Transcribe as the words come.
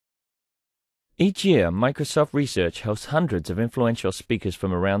Each year, Microsoft Research hosts hundreds of influential speakers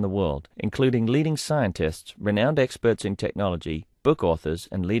from around the world, including leading scientists, renowned experts in technology, book authors,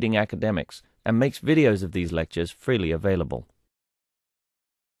 and leading academics, and makes videos of these lectures freely available.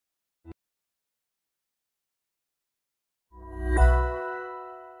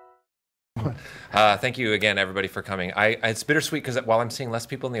 Thank you again, everybody, for coming. It's bittersweet because while I'm seeing less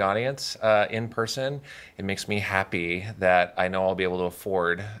people in the audience in person, it makes me happy that I know I'll be able to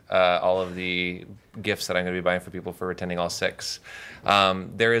afford all of the gifts that I'm going to be buying for people for attending all 6.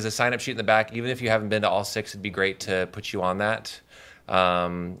 There is a sign-up sheet in the back. Even if you haven't been to all 6, it'd be great to put you on that.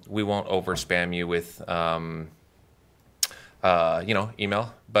 We won't over-spam you with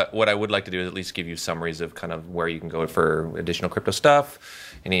email. But what I would like to do is at least give you summaries of kind of where you can go for additional crypto stuff,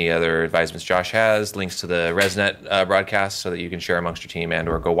 any other advisements Josh has, links to the ResNet broadcast so that you can share amongst your team and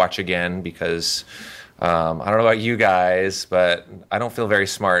or go watch again because I don't know about you guys, but I don't feel very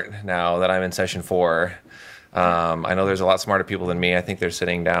smart now that I'm in session 4. I know there's a lot smarter people than me. I think they're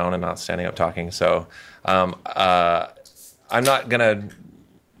sitting down and not standing up talking. So I'm not going to...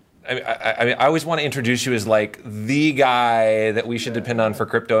 I always want to introduce you as like the guy that we should depend on for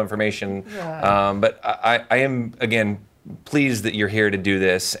crypto information. But I am, again, pleased that you're here to do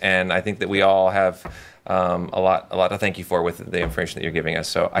this. And I think that we all have a lot to thank you for with the information that you're giving us.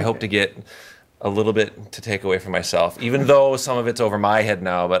 So I hope to get a little bit to take away from myself, even though some of it's over my head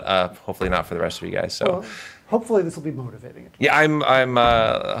now, but hopefully not for the rest of you guys. So. Well, hopefully this will be motivating. Yeah, I'm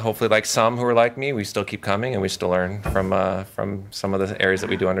hopefully like some who are like me. We still keep coming and we still learn from some of the areas that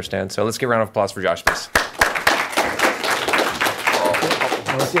we do understand. So let's give a round of applause for Josh, please.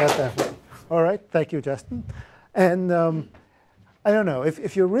 All right, thank you, Justin. And I don't know,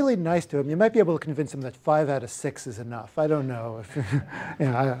 if you're really nice to him, you might be able to convince him that 5 out of 6 is enough. I don't know.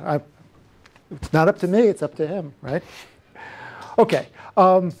 It's not up to me, it's up to him, right? Okay.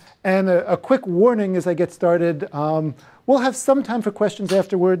 And a quick warning as I get started. We'll have some time for questions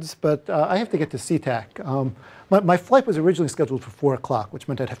afterwards, but I have to get to SeaTac. My flight was originally scheduled for 4 o'clock, which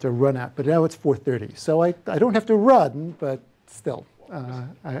meant I'd have to run out, but now it's 4:30. So I don't have to run, but still,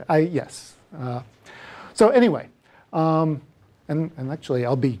 yes. So anyway, and actually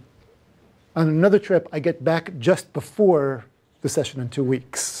I'll be on another trip. I get back just before the session in 2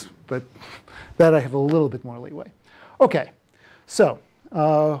 weeks, but that I have a little bit more leeway. Okay, so.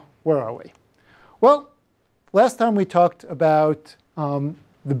 Where are we? Well, last time we talked about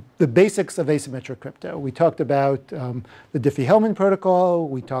the basics of asymmetric crypto. We talked about the Diffie-Hellman protocol.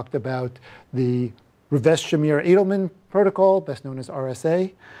 We talked about the Rivest-Shamir-Edelman protocol, best known as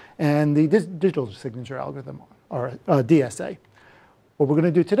RSA, and the digital signature algorithm, DSA. What we're going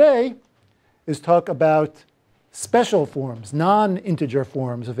to do today is talk about special forms, non-integer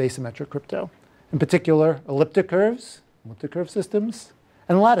forms of asymmetric crypto. In particular, elliptic curves, multi-curve systems,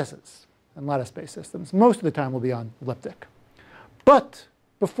 and lattices, and lattice-based systems. Most of the time will be on elliptic. But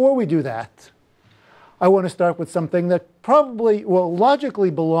before we do that, I want to start with something that probably, well,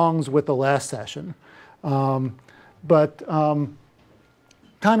 logically belongs with the last session. But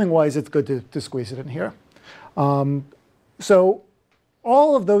timing-wise, it's good to squeeze it in here. So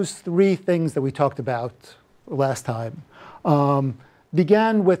all of those 3 things that we talked about last time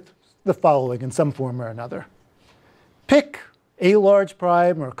began with the following in some form or another. Pick a large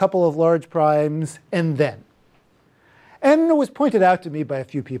prime or a couple of large primes, and then. And it was pointed out to me by a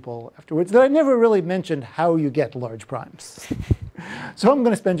few people afterwards that I never really mentioned how you get large primes. So I'm going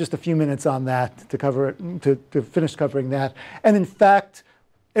to spend just a few minutes on that to cover it, to finish covering that. And in fact,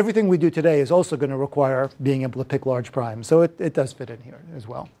 everything we do today is also going to require being able to pick large primes. So it does fit in here as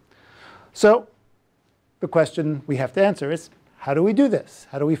well. So the question we have to answer is, how do we do this?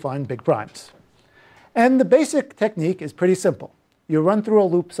 How do we find big primes? And the basic technique is pretty simple. You run through a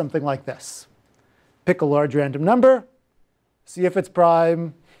loop something like this. Pick a large random number, see if it's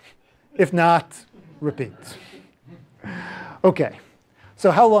prime. If not, repeat. OK,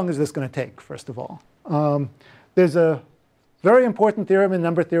 so how long is this going to take, first of all? There's a very important theorem in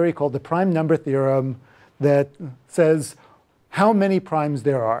number theory called the prime number theorem that says how many primes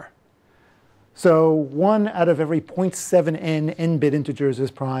there are. So 1 out of every 0.7 n-bit integers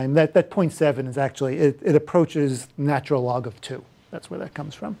is prime. That 0.7 is actually, it approaches natural log of 2. That's where that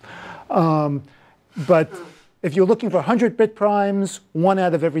comes from. But if you're looking for 100-bit primes, 1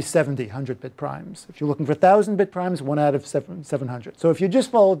 out of every 70 100-bit primes. If you're looking for 1,000-bit primes, 1 out of 700. So if you just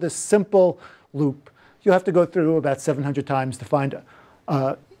follow this simple loop, you'll have to go through about 700 times to find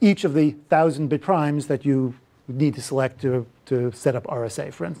each of the 1,000-bit primes that you need to select to set up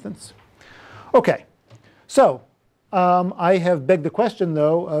RSA, for instance. OK, so I have begged the question,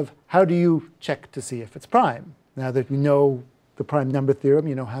 though, of how do you check to see if it's prime, now that we know the prime number theorem.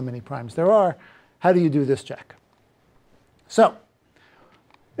 You know how many primes there are. How do you do this check? So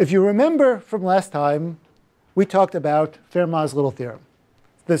if you remember from last time, we talked about Fermat's little theorem.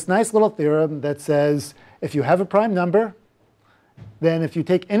 This nice little theorem that says if you have a prime number, then if you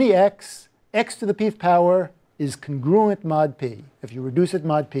take any x, x to the pth power is congruent mod p. If you reduce it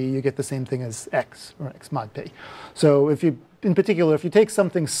mod p, you get the same thing as x, or x mod p. So if you, in particular, if you take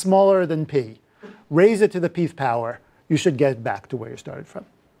something smaller than p, raise it to the pth power, you should get back to where you started from.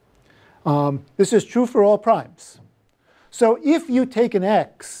 This is true for all primes. So if you take an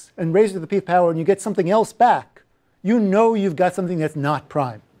x and raise it to the pth power and you get something else back, you know you've got something that's not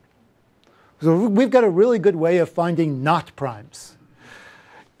prime. So we've got a really good way of finding not primes,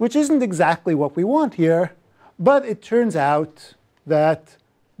 which isn't exactly what we want here. But it turns out that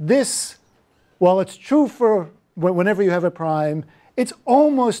this, while it's true for whenever you have a prime, it's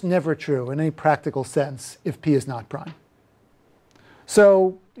almost never true in any practical sense if p is not prime.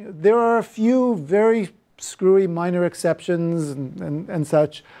 So there are a few very screwy minor exceptions and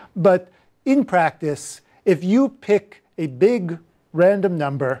such. But in practice, if you pick a big random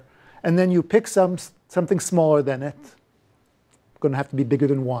number and then you pick something smaller than it, going to have to be bigger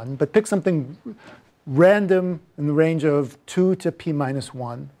than 1, but pick something random in the range of 2 to p minus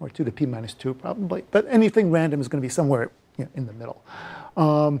 1, or 2 to p minus 2 probably. But anything random is going to be somewhere in the middle.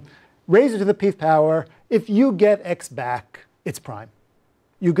 Raise it to the pth power. If you get x back, it's prime.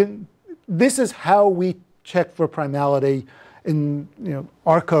 This is how we check for primality in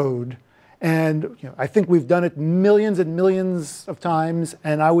our code. And I think we've done it millions and millions of times.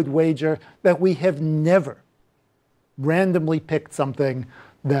 And I would wager that we have never randomly picked something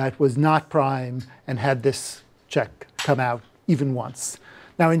that was not prime and had this check come out even once.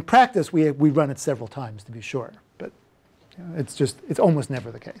 Now, in practice, we run it several times to be sure. But it's almost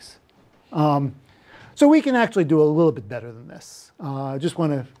never the case. So we can actually do a little bit better than this. I just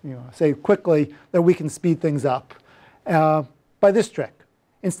want to say quickly that we can speed things up by this trick.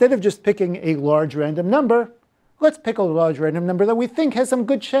 Instead of just picking a large random number, let's pick a large random number that we think has some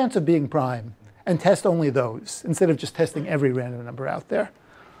good chance of being prime and test only those, instead of just testing every random number out there.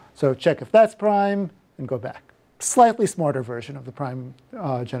 So check if that's prime and go back. Slightly smarter version of the prime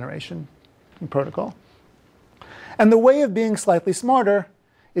generation protocol. And the way of being slightly smarter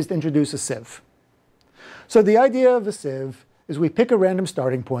is to introduce a sieve. So the idea of a sieve is we pick a random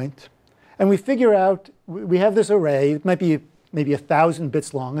starting point, and we figure out, we have this array. It might be maybe 1,000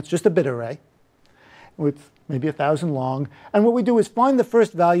 bits long. It's just a bit array with maybe 1,000 long. And what we do is find the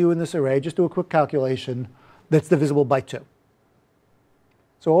first value in this array, just do a quick calculation, that's divisible by 2.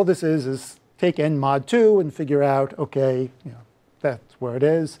 So all this is take n mod 2 and figure out, OK, that's where it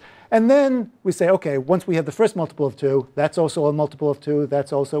is. And then we say, OK, once we have the first multiple of 2, that's also a multiple of 2.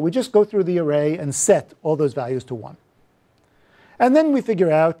 That's also, we just go through the array and set all those values to 1. And then we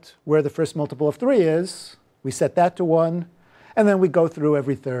figure out where the first multiple of 3 is. We set that to 1. And then we go through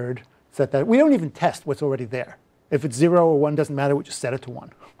every third, set that. We don't even test what's already there. If it's 0 or 1, doesn't matter. We just set it to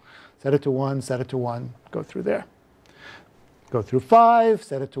 1. Set it to 1, set it to 1, go through there. Go through 5,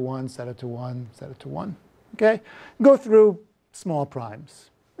 set it to 1, set it to 1, set it to 1. OK? Go through small primes.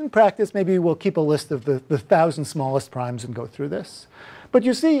 In practice, maybe we'll keep a list of the 1,000 smallest primes and go through this. But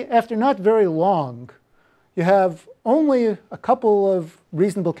you see, after not very long, you have only a couple of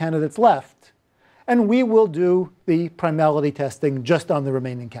reasonable candidates left. And we will do the primality testing just on the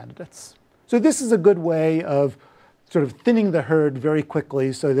remaining candidates. So this is a good way of sort of thinning the herd very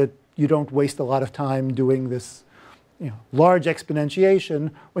quickly so that you don't waste a lot of time doing this large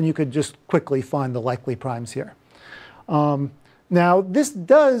exponentiation when you could just quickly find the likely primes here. Now, this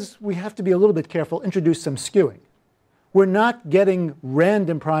does, we have to be a little bit careful, introduce some skewing. We're not getting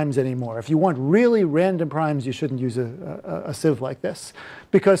random primes anymore. If you want really random primes, you shouldn't use a sieve like this.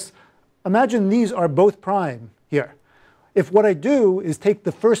 Because imagine these are both prime here. If what I do is take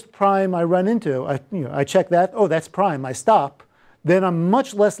the first prime I run into, I check that, oh, that's prime, I stop, then I'm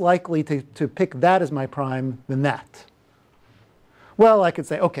much less likely to pick that as my prime than that. Well, I could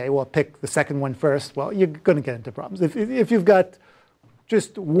say, OK, well, pick the second one first. Well, you're going to get into problems. If you've got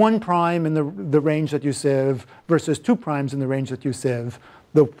just one prime in the range that you sieve versus 2 primes in the range that you sieve,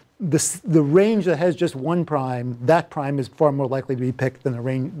 the range that has just one prime, that prime is far more likely to be picked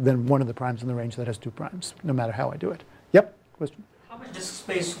than one of the primes in the range that has 2 primes, no matter how I do it. Yep, question? How much disk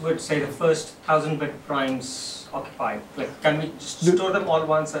space would, say, the first 1,000-bit primes occupy? Like, can we store them all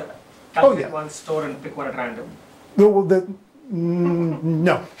once, calculate once, store, and pick one at random? No,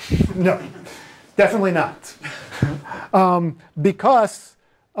 no, definitely not. Because,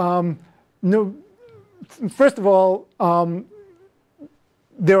 no, first of all,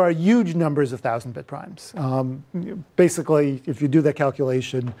 there are huge numbers of 1,000-bit primes. Basically, if you do that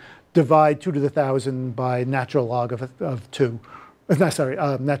calculation, divide 2 to the 1,000 by natural log of 2. Sorry,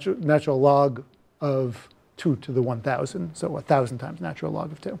 natural log of 2 to the 1,000, so 1,000 times natural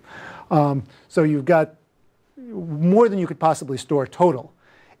log of 2. So you've got more than you could possibly store total.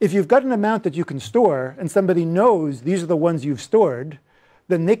 If you've got an amount that you can store, and somebody knows these are the ones you've stored,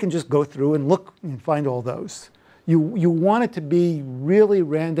 then they can just go through and look and find all those. You want it to be really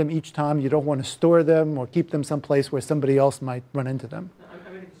random each time. You don't want to store them or keep them someplace where somebody else might run into them. I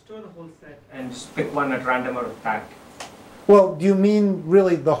mean, if you store the whole set and just pick one at random out of pack. Well, do you mean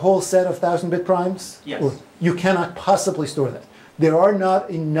really the whole set of 1,000-bit primes? Yes. Well, you cannot possibly store that. There are not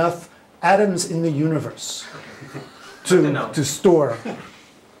enough atoms in the universe to store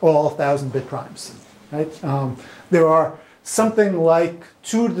all 1,000-bit primes. Right? There are something like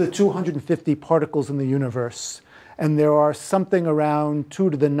 2 to the 250 particles in the universe, and there are something around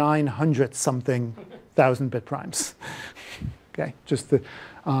 2 to the 900 something 1,000-bit primes. Okay, just the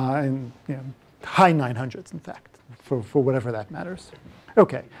and, high 900s, in fact, for whatever that matters.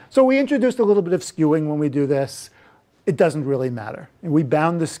 Okay, so we introduced a little bit of skewing when we do this. It doesn't really matter. And we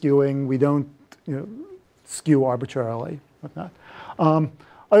bound the skewing. We don't skew arbitrarily, whatnot.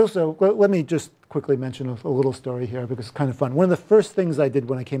 Also, let me just quickly mention a little story here because it's kind of fun. One of the first things I did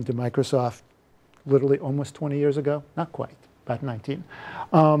when I came to Microsoft, literally almost 20 years ago, not quite, about 19,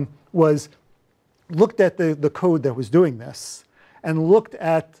 was looked at the code that was doing this and looked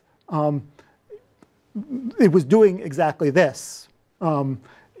at, it was doing exactly this.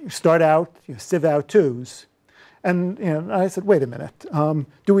 Start out, sieve out 2s. And I said, wait a minute,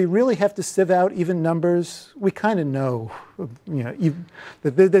 do we really have to sieve out even numbers? We kind of know,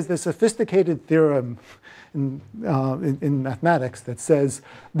 that there's a sophisticated theorem in mathematics that says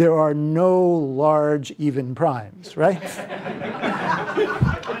there are no large even primes, right?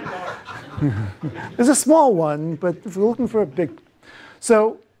 There's a small one, but if we're looking for a big,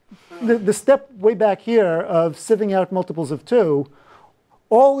 so the step way back here of sieving out multiples of 2,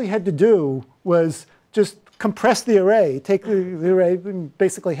 all we had to do was just compress the array, take the array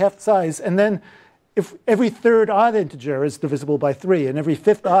basically half the size, and then if every third odd integer is divisible by 3 and every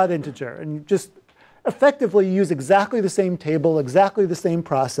fifth odd integer, and just effectively use exactly the same table, exactly the same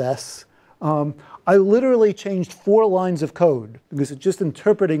process. I literally changed 4 lines of code because it's just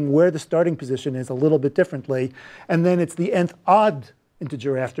interpreting where the starting position is a little bit differently, and then it's the nth odd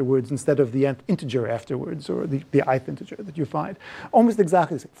integer afterwards instead of the nth integer afterwards, or the ith integer that you find. Almost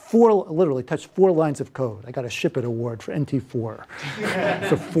exactly the same. Literally touched 4 lines of code. I got a Ship It award for NT4.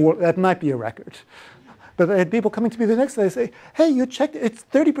 So that might be a record. But I had people coming to me the next day and say, hey, you checked, it's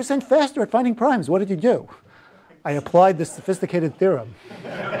 30% faster at finding primes. What did you do? I applied this sophisticated theorem.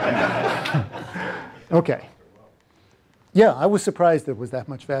 Okay. Yeah, I was surprised it was that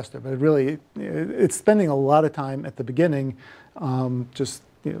much faster, but it's spending a lot of time at the beginning just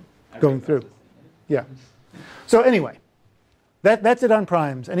going through. Yeah. So anyway, that's it on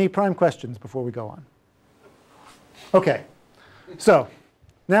primes. Any prime questions before we go on? Okay. So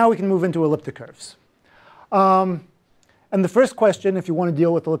now we can move into elliptic curves. And the first question, if you want to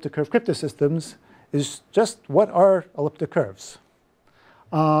deal with elliptic curve cryptosystems, is just what are elliptic curves?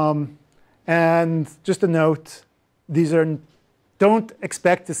 And just a note, these are, don't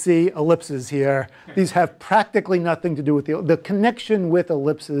expect to see ellipses here. These have practically nothing to do with the connection with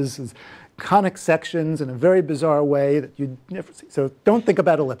ellipses is conic sections in a very bizarre way that you'd never see. So don't think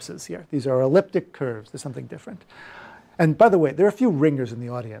about ellipses here. These are elliptic curves. There's something different. And by the way, there are a few ringers in the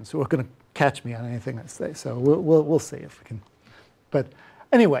audience who are going to catch me on anything I say. So we'll see if we can. But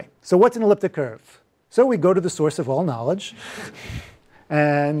anyway, so what's an elliptic curve? So we go to the source of all knowledge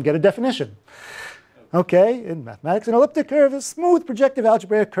and get a definition. Okay, in mathematics, an elliptic curve is a smooth projective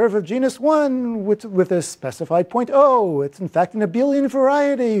algebraic curve of genus 1 with a specified point O. It's in fact an abelian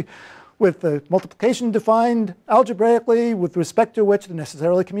variety with the multiplication defined algebraically with respect to which it's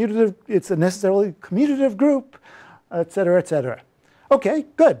a necessarily commutative group, et cetera, et cetera. Okay,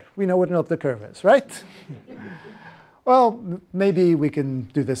 good. We know what an elliptic curve is, right? Well, maybe we can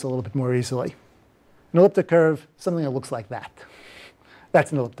do this a little bit more easily. An elliptic curve, something that looks like that.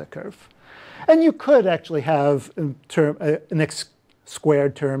 That's an elliptic curve. And you could actually have an x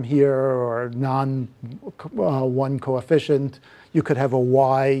squared term here or non-1 coefficient. You could have a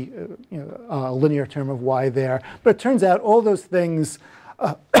y, a linear term of y there. But it turns out all those things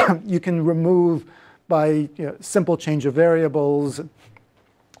you can remove by simple change of variables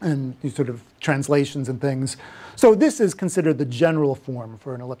and these sort of translations and things. So this is considered the general form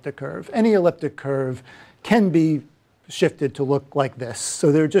for an elliptic curve. Any elliptic curve can be shifted to look like this.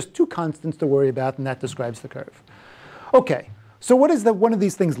 So there are just 2 constants to worry about, and that describes the curve. OK, So what does one of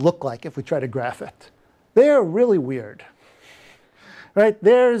these things look like if we try to graph it? They are really weird. Right?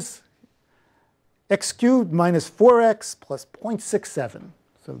 There's x cubed minus 4x plus 0.67.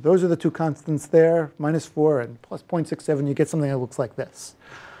 So those are the two constants there, minus 4 and plus 0.67. You get something that looks like this.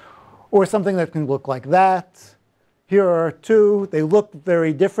 Or something that can look like that. Here are two. They look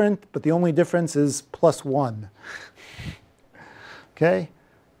very different, but the only difference is plus 1. Okay?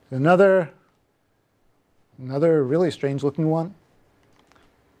 Another really strange looking one.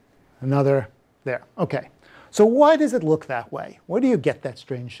 Another there. Okay. So why does it look that way? Where do you get that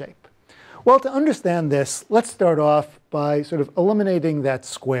strange shape? Well, to understand this, let's start off by sort of eliminating that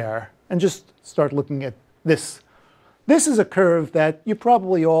square and just start looking at this. This is a curve that you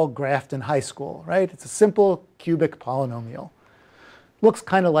probably all graphed in high school, right? It's a simple cubic polynomial. Looks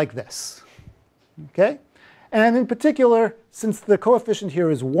kind of like this. Okay? And in particular, since the coefficient here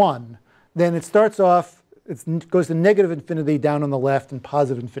is 1, then it starts off, it goes to negative infinity down on the left and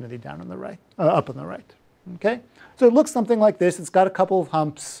positive infinity down on the right, up on the right. Okay? So it looks something like this. It's got a couple of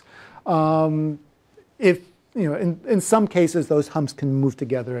humps. In some cases, those humps can move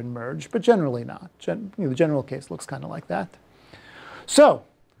together and merge, but generally not. The general case looks kind of like that. So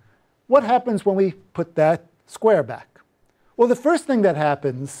what happens when we put that square back? Well, the first thing that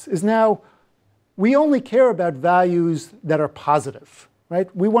happens is now we only care about values that are positive,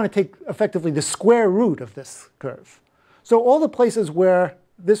 right? We want to take effectively the square root of this curve. So all the places where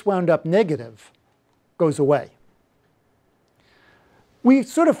this wound up negative goes away. We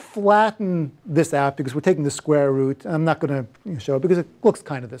sort of flatten this out because we're taking the square root. I'm not going to show it because it looks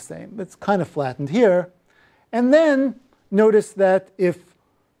kind of the same. It's kind of flattened here. And then notice that if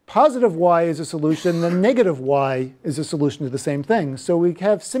positive y is a solution, then negative y is a solution to the same thing. So we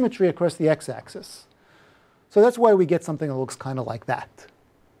have symmetry across the x-axis. So that's why we get something that looks kind of like that.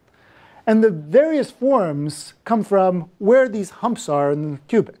 And the various forms come from where these humps are in the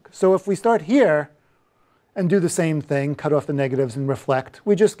cubic. So if we start here and do the same thing, cut off the negatives and reflect,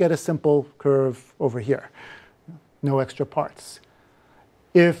 we just get a simple curve over here. No extra parts.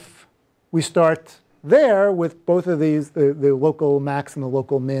 If we start there with both of these, the local max and the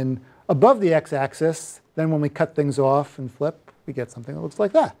local min, above the x-axis, then when we cut things off and flip, we get something that looks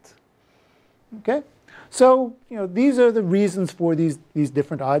like that. Okay? So these are the reasons for these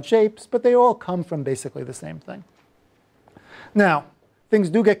different odd shapes, but they all come from basically the same thing. Now, things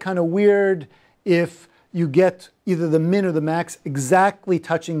do get kind of weird if you get either the min or the max exactly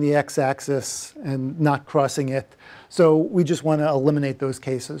touching the x-axis and not crossing it. So we just want to eliminate those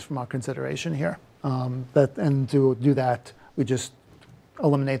cases from our consideration here. And to do that, we just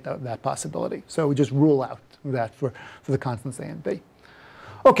eliminate that possibility. So we just rule out that for the constants a and b.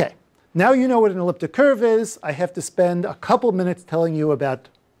 OK, now you know what an elliptic curve is. I have to spend a couple minutes telling you about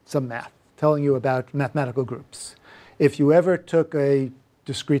some math, telling you about mathematical groups. If you ever took a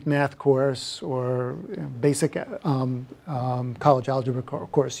discrete math course or basic college algebra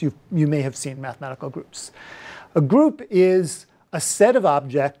course, you may have seen mathematical groups. A group is a set of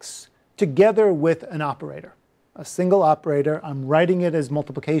objects together with an operator, a single operator. I'm writing it as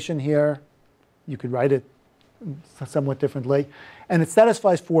multiplication here. You could write it somewhat differently. And it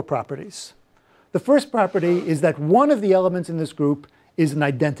satisfies 4 properties. The first property is that one of the elements in this group is an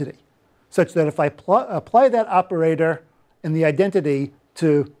identity, such that if I apply that operator and the identity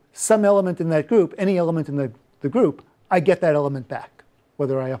to some element in that group, any element in the group, I get that element back,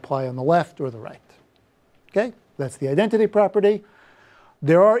 whether I apply on the left or the right. Okay? That's the identity property.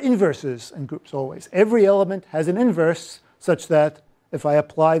 There are inverses in groups always. Every element has an inverse such that if I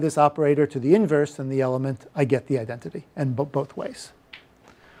apply this operator to the inverse in the element, I get the identity, and both ways.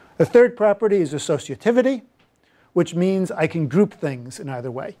 The third property is associativity, which means I can group things in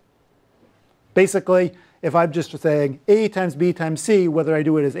either way. Basically, if I'm just saying A times B times C, whether I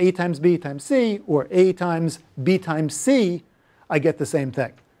do it as A times B times C or A times B times C, I get the same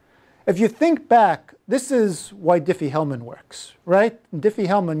thing. If you think back, this is why Diffie-Hellman works, right? In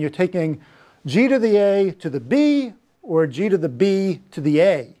Diffie-Hellman, you're taking G to the A to the B or G to the B to the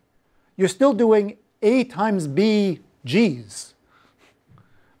A. You're still doing A times B G's,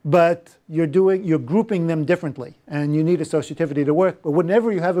 but you're grouping them differently, and you need associativity to work. But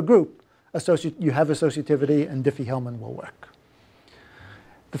whenever you have a group, you have associativity, and Diffie-Hellman will work.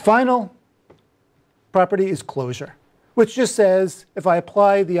 The final property is closure, which just says if I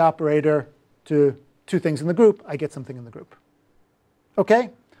apply the operator to 2 things in the group, I get something in the group. OK?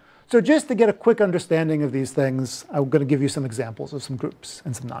 So just to get a quick understanding of these things, I'm going to give you some examples of some groups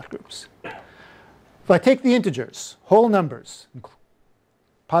and some not groups. If I take the integers, whole numbers,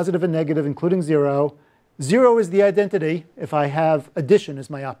 positive and negative, including 0, 0 is the identity if I have addition as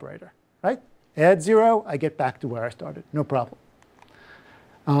my operator. Right? Add 0, I get back to where I started. No problem.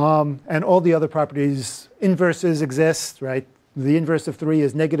 And all the other properties, inverses exist, right? The inverse of 3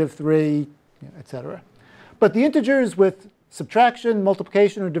 is -3, etc. But the integers with subtraction,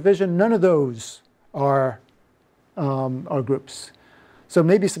 multiplication, or division, none of those are groups. So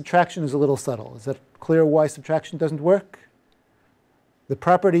maybe subtraction is a little subtle. Is that clear why subtraction doesn't work? The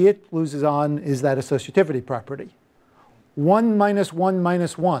property it loses on is that associativity property. 1 minus 1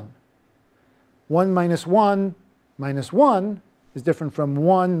 minus 1. 1 minus 1 minus 1 is different from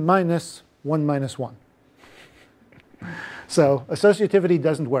 1 minus 1 minus 1. So associativity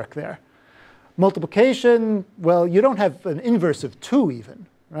doesn't work there. Multiplication, well, you don't have an inverse of 2 even,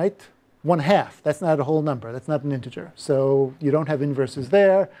 right? 1/2, that's not a whole number. That's not an integer. So you don't have inverses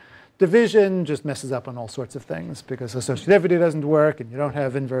there. Division just messes up on all sorts of things because associativity doesn't work and you don't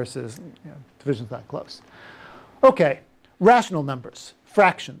have inverses. Division's not close. OK, rational numbers,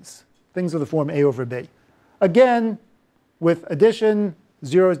 fractions, things of the form a over b. Again, with addition,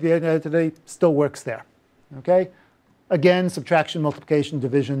 0 is the identity, still works there. OK? Again, subtraction, multiplication,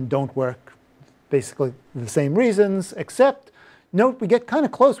 division don't work. Basically the same reasons, except note we get kind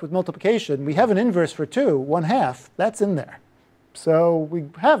of close with multiplication. We have an inverse for 2, 1/2. That's in there. So we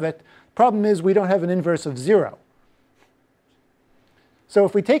have it. Problem is we don't have an inverse of 0. So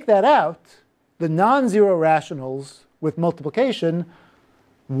if we take that out, the non-zero rationals with multiplication,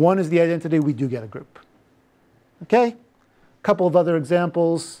 1 is the identity, we do get a group. OK? A couple of other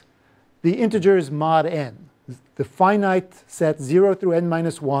examples. The integers mod n, the finite set 0 through n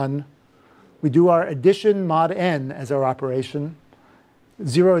minus 1. We do our addition mod n as our operation.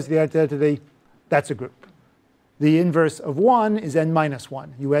 0 is the identity. That's a group. The inverse of 1 is n minus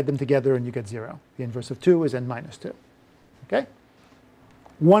 1. You add them together and you get 0. The inverse of 2 is n minus 2. Okay?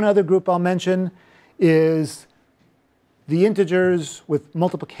 One other group I'll mention is the integers with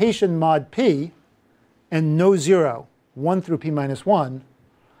multiplication mod p and no 0, 1 through p minus 1,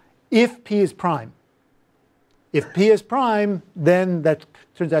 if p is prime. If p is prime, then that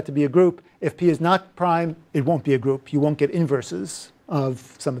turns out to be a group. If p is not prime, it won't be a group. You won't get inverses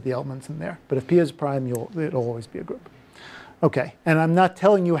of some of the elements in there. But if p is prime, it'll always be a group. OK, and I'm not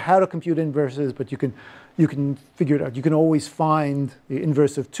telling you how to compute inverses, but you can figure it out. You can always find the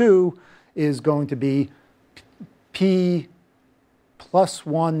inverse of 2 is going to be p plus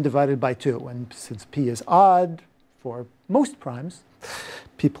 1 divided by 2. And since p is odd for most primes,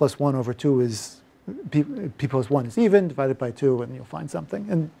 p plus 1 over 2 is P plus 1 is even, divided by 2, and you'll find something.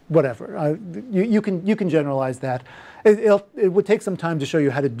 And whatever. You can generalize that. It would take some time to show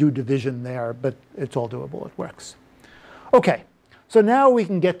you how to do division there, but it's all doable. It works. OK, so now we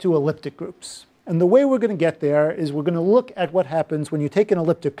can get to elliptic groups. And the way we're going to get there is we're going to look at what happens when you take an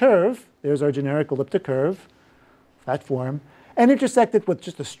elliptic curve. There's our generic elliptic curve, that form, and intersect it with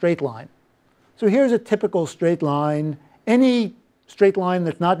just a straight line. So here's a typical straight line. Any straight line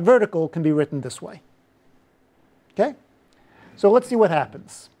that's not vertical can be written this way. OK? So let's see what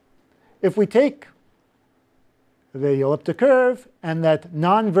happens. If we take the elliptic curve and that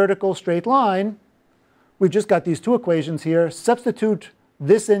non-vertical straight line, we've just got these two equations here. Substitute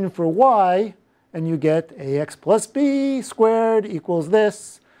this in for y, and you get ax plus b squared equals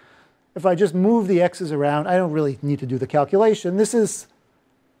this. If I just move the x's around, I don't really need to do the calculation. This is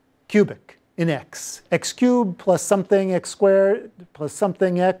cubic in x. X cubed plus something x squared plus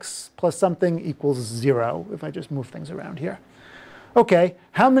something x plus something equals 0 if I just move things around here. OK,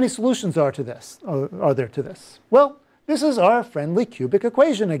 how many solutions are there to this? Well, this is our friendly cubic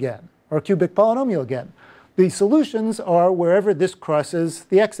equation again, or cubic polynomial again. The solutions are wherever this crosses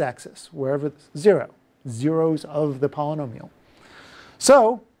the x-axis, wherever it's 0, zeros of the polynomial.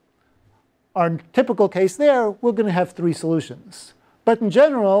 So our typical case there, we're going to have 3 solutions. But in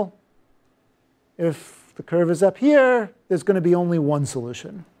general, if the curve is up here, there's going to be only 1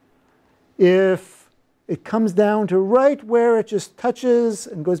 solution. If it comes down to right where it just touches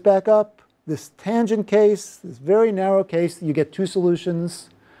and goes back up, this tangent case, this very narrow case, you get 2 solutions.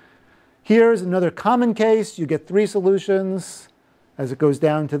 Here's another common case. You get 3 solutions. As it goes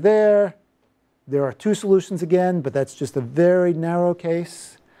down to there are 2 solutions again, but that's just a very narrow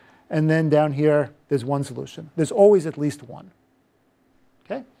case. And then down here, there's 1 solution. There's always at least 1.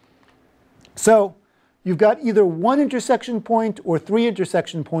 OK? So you've got either 1 intersection point or 3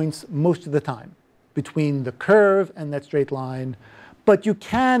 intersection points most of the time between the curve and that straight line. But you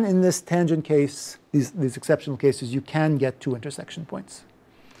can, in this tangent case, these exceptional cases, you can get 2 intersection points.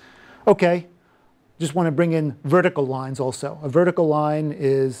 OK, just want to bring in vertical lines also. A vertical line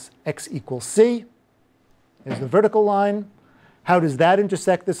is x equals c. There's the vertical line. How does that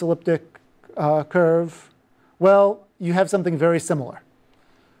intersect this elliptic curve? Well, you have something very similar.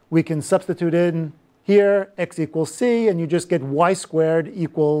 We can substitute in Here, x equals c, and you just get y squared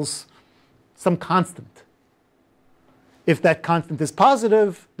equals some constant. If that constant is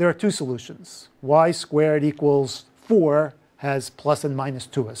positive, there are two solutions. Y squared equals 4 has plus and minus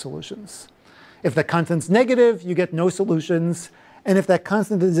 2 as solutions. If the constant's negative, you get no solutions. And if that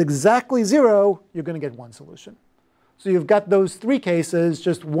constant is exactly 0, you're going to get one solution. So you've got those three cases,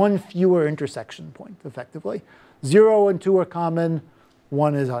 just one fewer intersection point, effectively. 0 and 2 are common,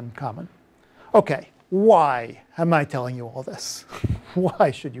 1 is uncommon. OK, why am I telling you all this?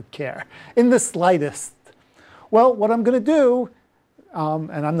 Why should you care? In the slightest. Well, what I'm going to do,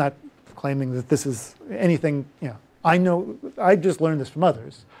 and I'm not claiming that this is anything, I know, I just learned this from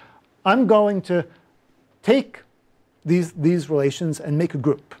others. I'm going to take these relations and make a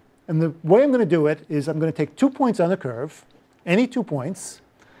group. And the way I'm going to do it is I'm going to take 2 points on the curve, any 2 points,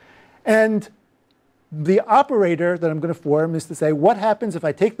 and the operator that I'm going to form is to say, what happens if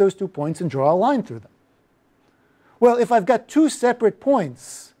I take those 2 points and draw a line through them? Well, if I've got 2 separate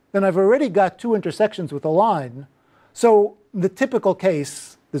points, then I've already got 2 intersections with a line. So the typical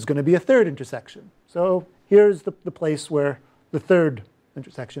case, there's going to be a third intersection. So here's the place where the third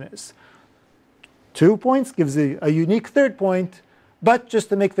intersection is. 2 points gives a unique third point. But just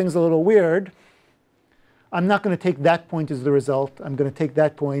to make things a little weird, I'm not going to take that point as the result. I'm going to take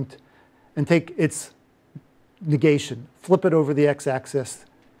that point and take its negation, flip it over the x-axis.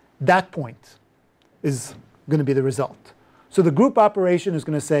 That point is going to be the result. So the group operation is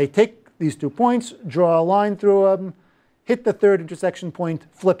going to say, take these 2 points, draw a line through them, hit the third intersection point,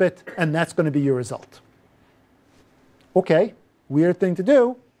 flip it, and that's going to be your result. OK, weird thing to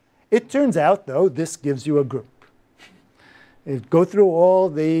do. It turns out, though, this gives you a group. Go through all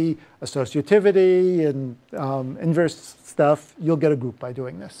the associativity and inverse stuff. You'll get a group by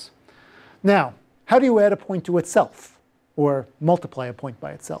doing this. Now, how do you add a point to itself or multiply a point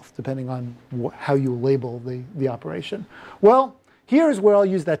by itself, depending on how you label the operation? Well, here's where I'll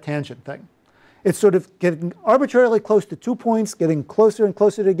use that tangent thing. It's sort of getting arbitrarily close to 2 points, getting closer and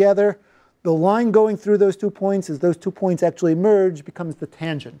closer together. The line going through those 2 points, as those 2 points actually merge, becomes the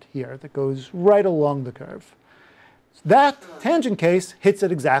tangent here that goes right along the curve. That tangent case hits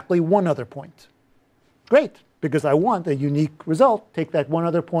at exactly one other point. Great, because I want a unique result. Take that one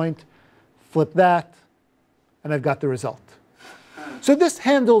other point, flip that, and I've got the result. So this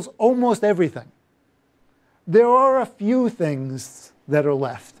handles almost everything. There are a few things that are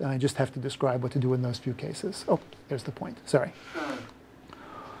left, and I just have to describe what to do in those few cases. Oh, there's the point. Sorry.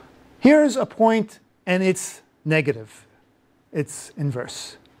 Here's a point, and it's negative. It's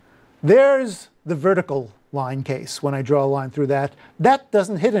inverse. There's the vertical line case when I draw a line through that. That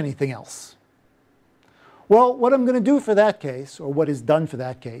doesn't hit anything else. Well, what I'm going to do for that case, or what is done for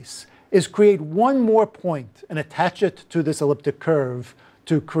that case, is create one more point and attach it to this elliptic curve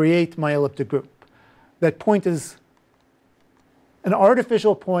to create my elliptic group. That point is an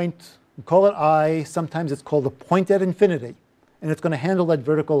artificial point. We call it I. Sometimes it's called a point at infinity. And it's going to handle that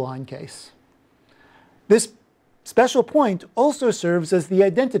vertical line case. This special point also serves as the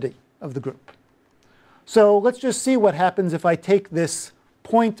identity of the group. So let's just see what happens if I take this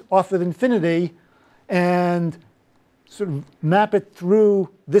point off of infinity and sort of map it through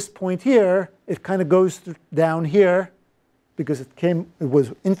this point here. It kind of goes down here because it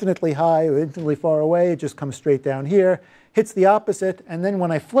was infinitely high or infinitely far away. It just comes straight down here, hits the opposite, and then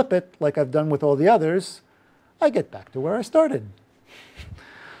when I flip it, like I've done with all the others, I get back to where I started.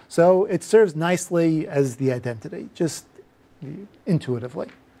 So it serves nicely as the identity, just intuitively.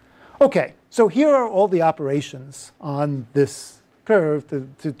 OK, so here are all the operations on this curve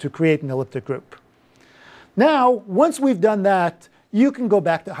to create an elliptic group. Now, once we've done that, you can go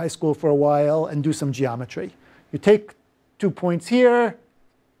back to high school for a while and do some geometry. You take 2 points here,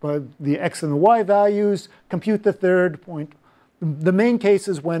 the x and the y values, compute the third point. The main case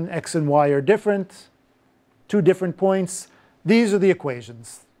is when x and y are different, 2 different points. These are the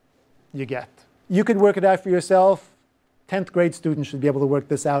equations you get. You can work it out for yourself. 10th grade students should be able to work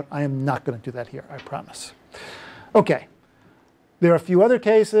this out. I am not going to do that here, I promise. OK, there are a few other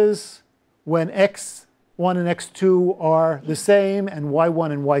cases when x1 and x2 are the same and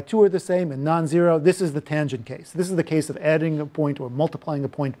y1 and y2 are the same and non-zero. This is the tangent case. This is the case of adding a point or multiplying a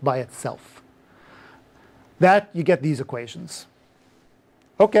point by itself. That, you get these equations.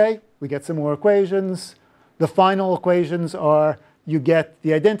 OK, we get some more equations. The final equations are you get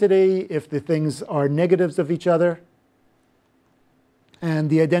the identity if the things are negatives of each other.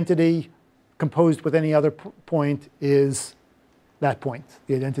 And the identity composed with any other point is that point.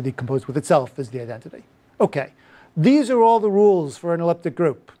 The identity composed with itself is the identity. OK, these are all the rules for an elliptic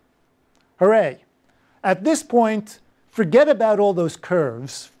group. Hooray. At this point, forget about all those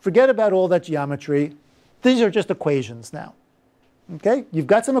curves. Forget about all that geometry. These are just equations now. Okay? You've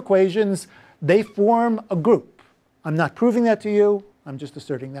got some equations. They form a group. I'm not proving that to you. I'm just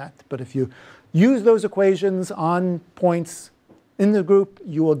asserting that. But if you use those equations on points in the group,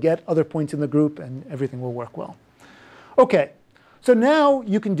 you will get other points in the group, and everything will work well. OK, so now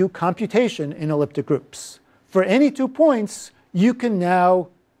you can do computation in elliptic groups. For any 2 points, you can now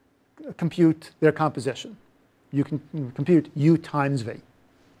compute their composition. You can compute u times v.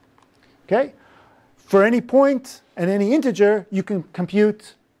 Okay? For any point and any integer, you can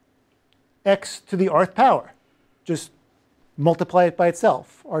compute x to the rth power. Just multiply it by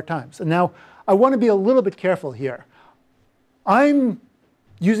itself, r times. And now I want to be a little bit careful here. I'm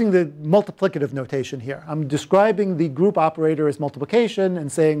using the multiplicative notation here. I'm describing the group operator as multiplication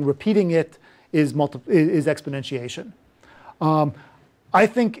and saying repeating it is exponentiation. I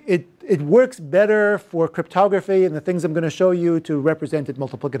think it works better for cryptography and the things I'm going to show you to represent it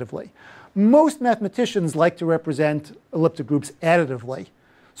multiplicatively. Most mathematicians like to represent elliptic groups additively.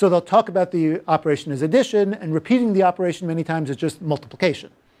 So they'll talk about the operation as addition, and repeating the operation many times is just multiplication.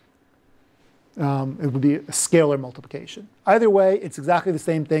 It would be a scalar multiplication. Either way, it's exactly the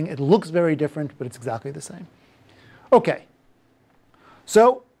same thing. It looks very different, but it's exactly the same. OK,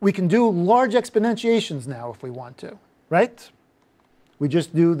 so we can do large exponentiations now if we want to, right? We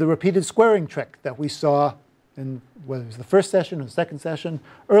just do the repeated squaring trick that we saw in whether it was the first session or the second session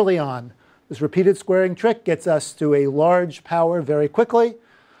early on. This repeated squaring trick gets us to a large power very quickly.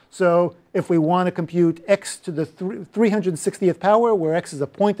 So if we want to compute x to the 360th power, where x is a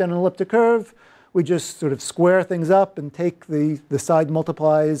point on an elliptic curve, we just sort of square things up and take the side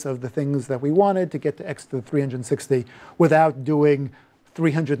multiplies of the things that we wanted to get to x to the 360 without doing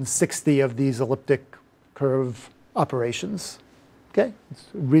 360 of these elliptic curve operations. Okay, it's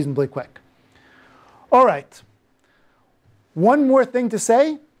reasonably quick. All right. One more thing to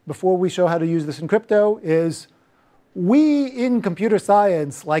say before we show how to use this in crypto is we in computer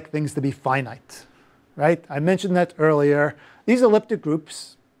science like things to be finite, right? I mentioned that earlier. These elliptic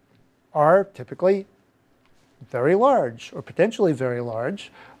groups are typically very large or potentially very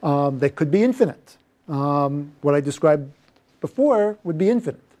large. They could be infinite. What I described before would be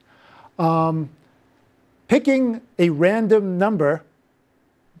infinite. Picking a random number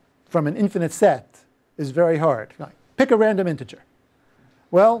from an infinite set is very hard. Pick a random integer.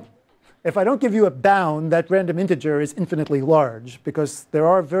 Well, if I don't give you a bound, that random integer is infinitely large, because there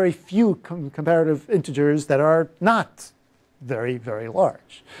are very few comparative integers that are not very, very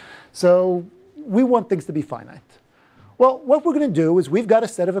large. So we want things to be finite. Well, what we're going to do is we've got a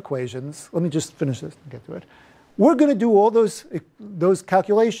set of equations. Let me just finish this and get to it. We're going to do all those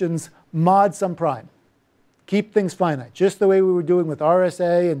calculations mod some prime. Keep things finite. Just the way we were doing with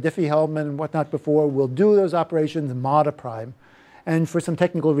RSA and Diffie-Hellman and whatnot before, we'll do those operations mod a prime. And for some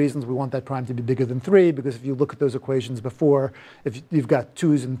technical reasons, we want that prime to be bigger than 3, because if you look at those equations before, if you've got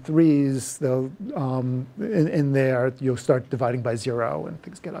 2's and 3's in there, you'll start dividing by 0 and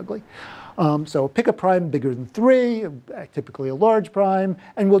things get ugly. So pick a prime bigger than 3, typically a large prime,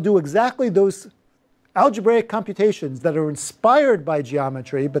 and we'll do exactly those algebraic computations that are inspired by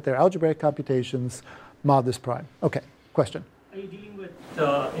geometry, but they're algebraic computations, mod this prime. OK, question? Are you dealing with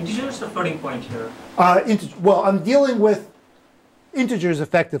integers or floating point here? Well, I'm dealing with integers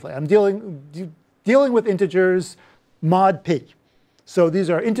effectively. I'm dealing with integers mod p. So these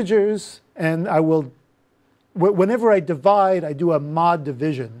are integers, and I will, whenever I divide, I do a mod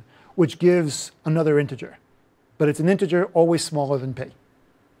division, which gives another integer. But it's an integer always smaller than p.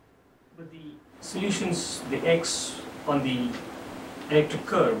 But the solutions, the x on the electric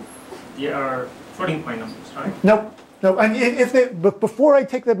curve, they are floating point numbers, right? No, no. I mean, but before I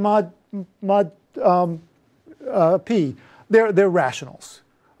take the mod p, they're rationals.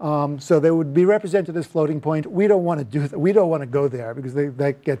 So they would be represented as floating point. We don't want to do that. We don't want to go there, because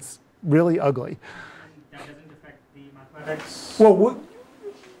that gets really ugly. And that doesn't affect the mathematics? Well,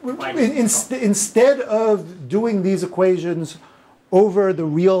 instead of doing these equations over the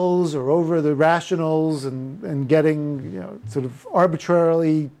reals or over the rationals and getting sort of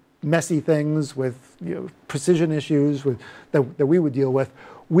arbitrarily messy things with precision issues that we would deal with,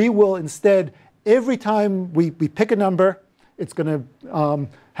 we will instead, every time we pick a number, it's going to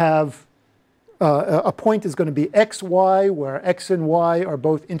have a point is going to be x, y, where x and y are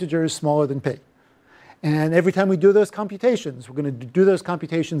both integers smaller than p. And every time we do those computations, we're going to do those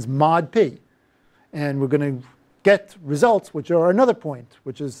computations mod p. And we're going to get results which are another point,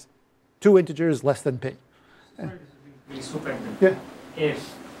 which is 2 integers less than p. Sorry, this is really super. Yeah.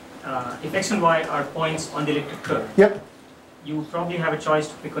 If x and y are points on the elliptic curve, yep, you probably have a choice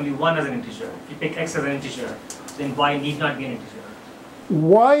to pick only one as an integer. If you pick x as an integer, then y need not be an integer.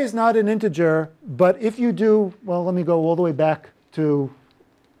 y is not an integer, but if you do, well, let me go all the way back to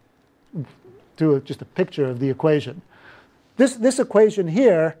just a picture of the equation. This equation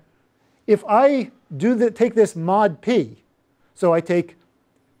here, if I take this mod p, so I take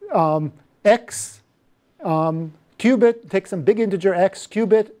x, cube it, take some big integer x,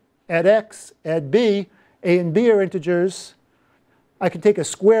 cube it, add x, add b, a and b are integers. I can take a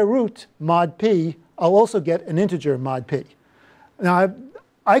square root mod p. I'll also get an integer mod p. Now,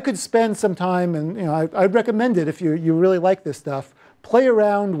 I could spend some time, and I'd recommend it if you really like this stuff, play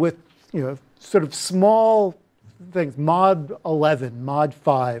around with sort of small things, mod 11, mod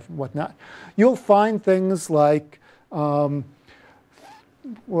 5, whatnot. You'll find things like, well,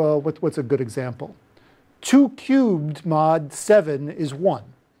 what's a good example? 2 cubed mod 7 is 1.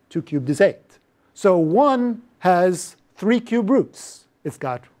 2 cubed is 8. So 1 has 3 cube roots. It's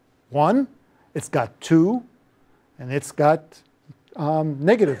got 1, it's got 2, and it's got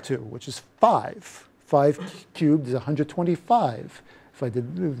 -2, which is 5. 5 cubed is 125, if I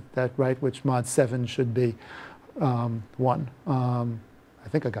did that right, which mod 7 should be 1. I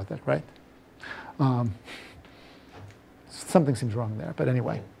think I got that right. Something seems wrong there, but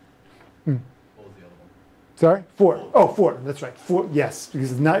anyway. Sorry? 4. Oh, 4. That's right. 4. Yes,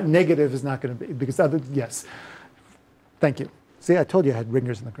 because negative is not going to be, because yes. Thank you. See, I told you I had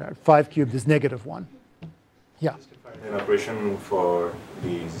ringers in the crowd. 5 cubed is -1. Yeah. An operation for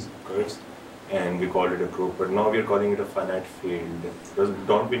these curves, and we called it a group, but now we're calling it a finite field.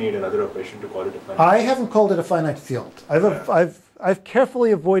 Don't we need another operation to call it a finite field? I haven't called it a finite field. I've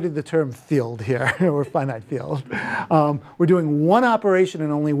carefully avoided the term field here, or finite field. We're doing one operation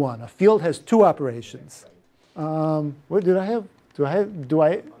and only one. A field has 2 operations. What did I have? Do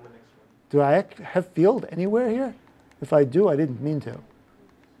I have field anywhere here? If I do, I didn't mean to.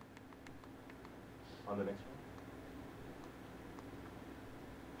 On the next one.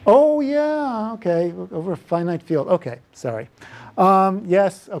 Oh, yeah, okay, over a finite field. Okay, sorry.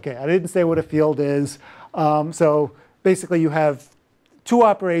 Yes, okay, I didn't say what a field is. So basically you have 2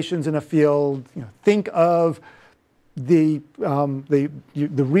 operations in a field. Think of the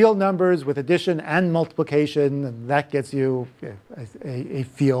real numbers with addition and multiplication, and that gets you a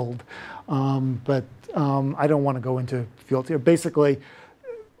field. But I don't want to go into fields here. Basically,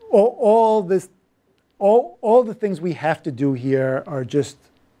 all the things we have to do here are just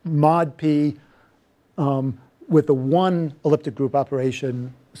mod p with the one elliptic group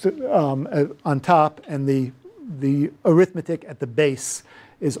operation on top, and the arithmetic at the base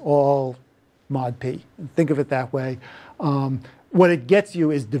is all mod p. Think of it that way. What it gets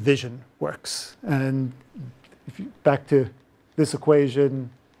you is division works. And back to this equation,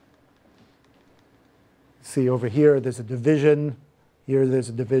 see over here there's a division. Here there's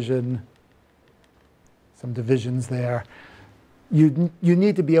a division. Some divisions there. You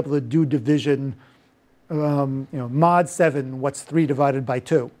need to be able to do division. Mod 7, what's 3 divided by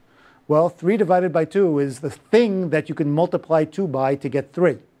 2? Well, 3 divided by 2 is the thing that you can multiply 2 by to get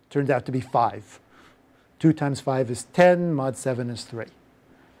 3. Turns out to be 5. 2 times 5 is 10. Mod 7 is 3.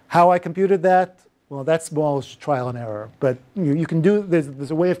 How I computed that? Well, that's small trial and error. But you can do,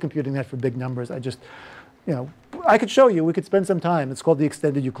 there's a way of computing that for big numbers. I just, I could show you. We could spend some time. It's called the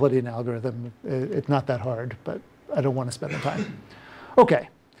extended Euclidean algorithm. It's not that hard, but I don't want to spend the time. OK,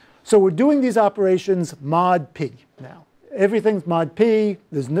 so we're doing these operations mod p now. Everything's mod p.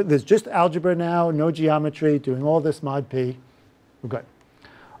 There's just algebra now, no geometry, doing all this mod p. We're good.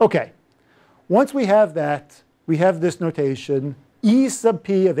 OK, once we have that, we have this notation. E sub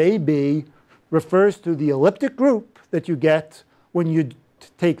p of AB refers to the elliptic group that you get when you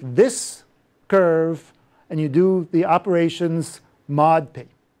take this curve and you do the operations mod p.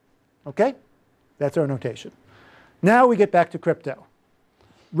 OK? That's our notation. Now we get back to crypto.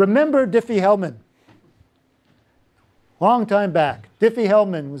 Remember Diffie-Hellman. Long time back.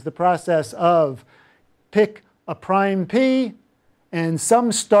 Diffie-Hellman was the process of pick a prime p and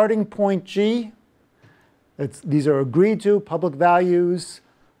some starting point g. These are agreed to public values.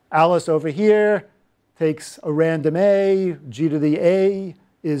 Alice over here takes a random a. G to the a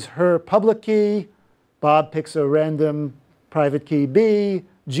is her public key. Bob picks a random private key b.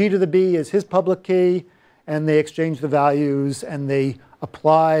 G to the b is his public key. And they exchange the values, and they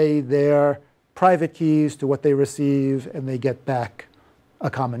apply their private keys to what they receive, and they get back a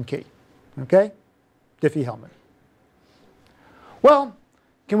common key. OK? Diffie-Hellman. Well,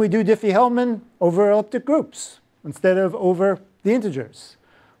 can we do Diffie-Hellman over elliptic groups instead of over the integers?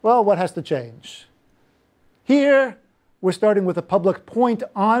 Well, what has to change? Here, we're starting with a public point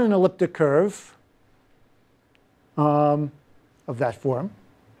on an elliptic curve of that form.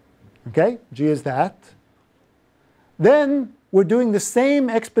 OK? G is that. Then we're doing the same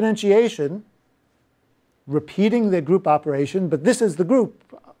exponentiation, repeating the group operation, but this is the group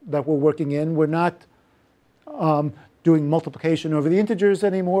that we're working in. We're not doing multiplication over the integers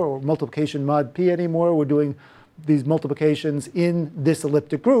anymore, or multiplication mod p anymore. We're doing these multiplications in this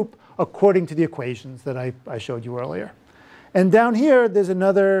elliptic group according to the equations that I showed you earlier. And down here, there's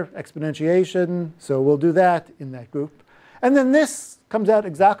another exponentiation, so we'll do that in that group. And then this comes out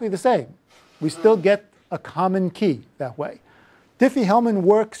exactly the same. We still get a common key that way. Diffie-Hellman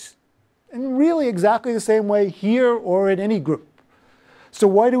works in really exactly the same way here or in any group. So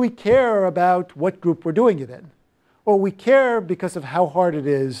why do we care about what group we're doing it in? Well, we care because of how hard it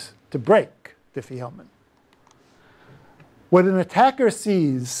is to break Diffie-Hellman. What an attacker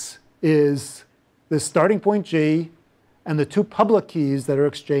sees is the starting point G and the two public keys that are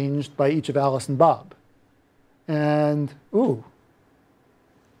exchanged by each of Alice and Bob. And, ooh,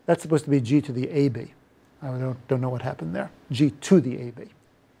 that's supposed to be G to the AB. I don't know what happened there. G to the AB.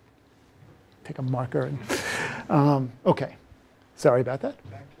 Take a marker and, OK. Sorry about that.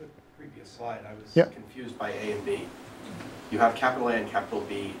 Back to the previous slide, I was confused by A and B. You have capital A and capital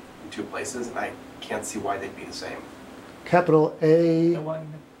B in two places, and I can't see why they'd be the same. Capital A.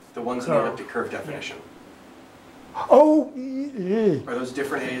 The ones in the elliptic curve definition. Oh, Are those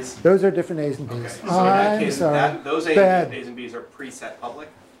different A's? those are different A's and B's. Okay. So in that case, sorry. those Bad. A's and B's are preset public?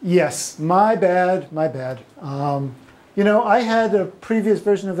 Yes, my bad, my bad. You know, I had a previous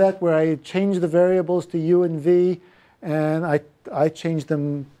version of that where I changed the variables to U and V, and I changed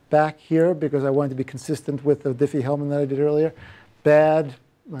them back here because I wanted to be consistent with the Diffie-Hellman that I did earlier. Bad,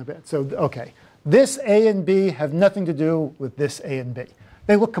 my bad. So, OK. This A and B have nothing to do with this A and B.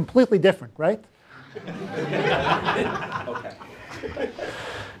 They look completely different, right? OK.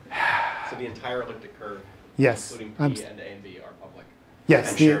 So the entire elliptic curve, Yes. including P and A and B, are public?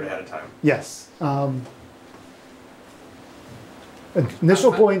 Yes. And shared ahead of time? Yes.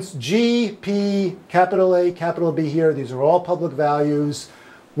 Initial points, G, P, capital A, capital B here. These are all public values.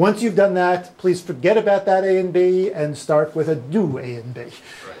 Once you've done that, please forget about that A and B and start with a do A and B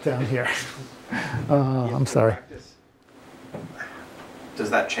down here. I'm sorry. Practice, does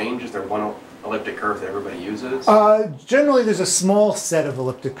that change? Is there one elliptic curve that everybody uses? Generally, there's a small set of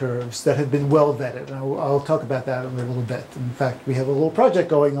elliptic curves that have been well vetted. And I'll talk about that in a little bit. In fact, we have a little project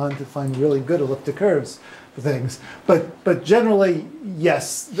going on to find really good elliptic curves for things. But generally,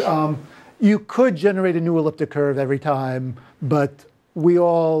 yes, you could generate a new elliptic curve every time, but we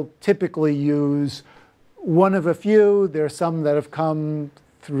all typically use one of a few. There are some that have come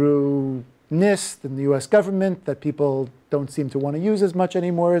through NIST and the US government that people don't seem to want to use as much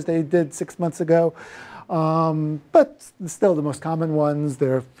anymore as they did 6 months ago. But still the most common ones.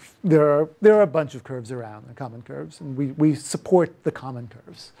 There are a bunch of curves around, the common curves, and we support the common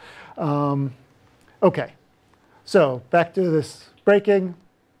curves. OK, so back to this breaking.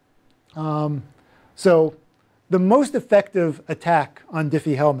 So the most effective attack on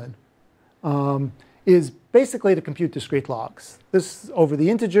Diffie-Hellman is basically to compute discrete logs. This is over the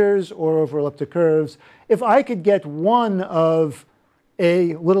integers or over elliptic curves. If I could get one of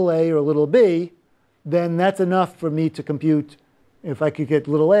a or little b, then that's enough for me to compute. If I could get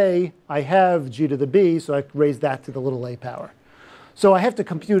little a, I have g to the b, so I could raise that to the little a power. So I have to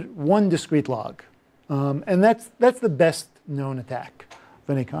compute one discrete log. And that's the best known attack of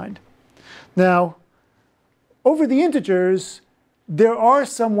any kind. Now, over the integers, there are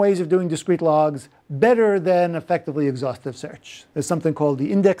some ways of doing discrete logs better than effectively exhaustive search. There's something called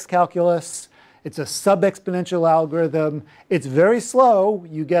the index calculus. It's a sub-exponential algorithm. It's very slow.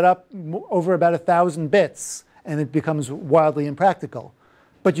 You get up over about 1,000 bits, and it becomes wildly impractical.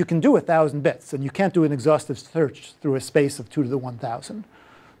 But you can do 1,000 bits, and you can't do an exhaustive search through a space of 2 to the 1,000.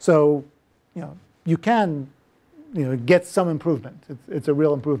 So you can get some improvement. It's a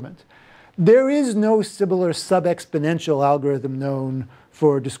real improvement. There is no similar sub-exponential algorithm known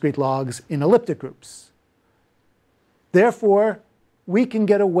for discrete logs in elliptic groups. Therefore, we can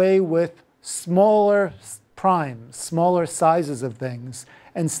get away with smaller primes, smaller sizes of things,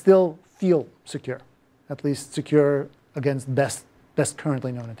 and still feel secure, at least secure against best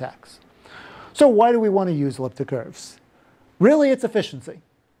currently known attacks. So why do we want to use elliptic curves? Really, it's efficiency.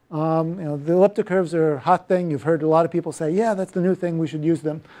 The elliptic curves are a hot thing. You've heard a lot of people say, yeah, that's the new thing, we should use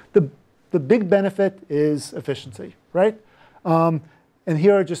them. The big benefit is efficiency, right? And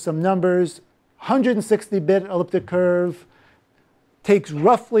here are just some numbers. 160-bit elliptic curve takes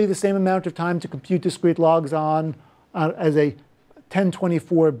roughly the same amount of time to compute discrete logs on as a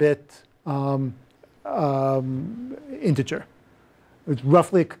 1024-bit integer. It's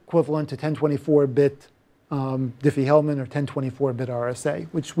roughly equivalent to 1024-bit Diffie-Hellman or 1024-bit RSA,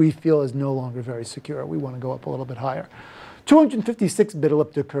 which we feel is no longer very secure. We want to go up a little bit higher. 256-bit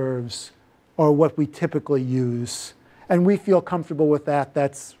elliptic curves are what we typically use, and we feel comfortable with that.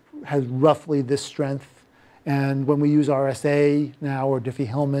 That has roughly this strength. And when we use RSA now or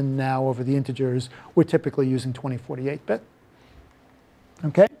Diffie-Hellman now over the integers, we're typically using 2048-bit.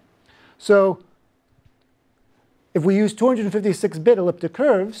 Okay? So if we use 256-bit elliptic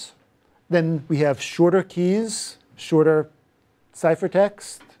curves, then we have shorter keys, shorter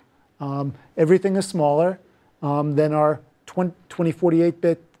ciphertext. Everything is smaller than our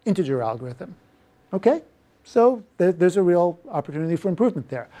 2048-bit integer algorithm. Okay? So there's a real opportunity for improvement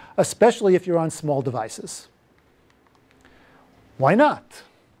there, especially if you're on small devices. Why not?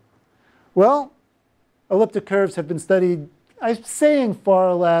 Well, elliptic curves have been studied, I'm saying far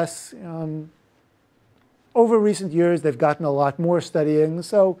or less. Over recent years, they've gotten a lot more studying,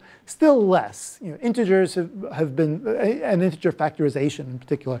 so still less. Integers have been, and integer factorization in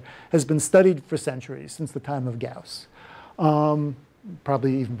particular, has been studied for centuries, since the time of Gauss,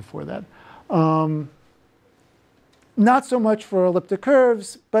 probably even before that. Not so much for elliptic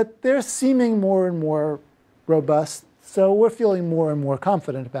curves, but they're seeming more and more robust, so we're feeling more and more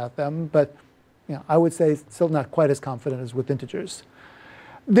confident about them, but I would say still not quite as confident as with integers.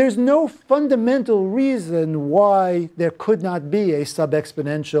 There's no fundamental reason why there could not be a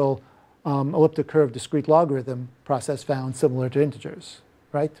sub-exponential elliptic curve discrete logarithm process found similar to integers,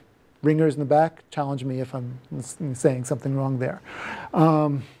 right? Ringers in the back, challenge me if I'm saying something wrong there.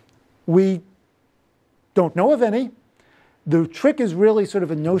 We don't know of any. The trick is really sort of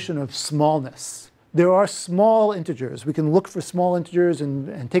a notion of smallness. There are small integers. We can look for small integers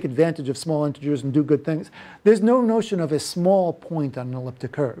and take advantage of small integers and do good things. There's no notion of a small point on an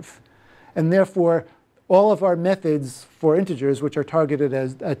elliptic curve. And therefore, all of our methods for integers, which are targeted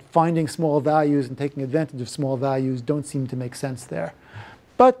at finding small values and taking advantage of small values, don't seem to make sense there.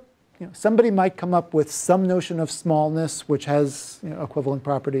 But somebody might come up with some notion of smallness, which has equivalent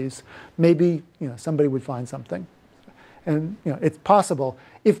properties. Maybe somebody would find something. And it's possible.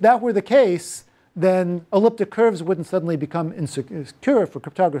 If that were the case, then elliptic curves wouldn't suddenly become insecure for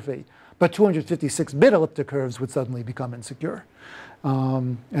cryptography. But 256-bit elliptic curves would suddenly become insecure.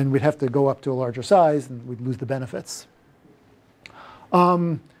 And we'd have to go up to a larger size, and we'd lose the benefits.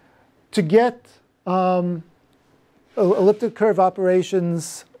 To get elliptic curve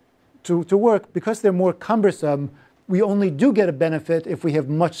operations to work, because they're more cumbersome, we only do get a benefit if we have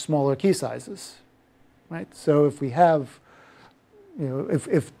much smaller key sizes. Right? So if we have,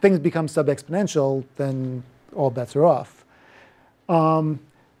 if things become sub-exponential, then all bets are off.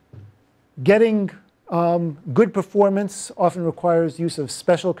 Getting good performance often requires use of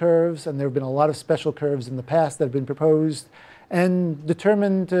special curves, and there have been a lot of special curves in the past that have been proposed and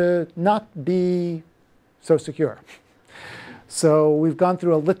determined to not be so secure. So we've gone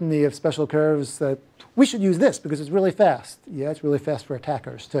through a litany of special curves that we should use this because it's really fast. Yeah, it's really fast for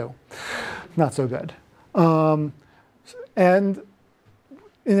attackers too. Not so good. And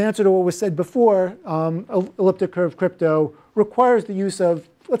in answer to what was said before, elliptic curve crypto requires the use of,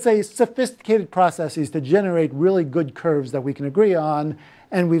 let's say, sophisticated processes to generate really good curves that we can agree on.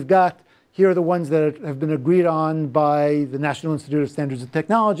 And we've got, here are the ones that have been agreed on by the National Institute of Standards and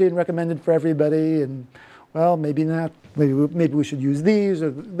Technology and recommended for everybody. And well, maybe not. Maybe we should use these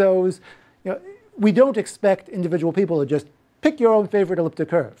or those. We don't expect individual people to just pick your own favorite elliptic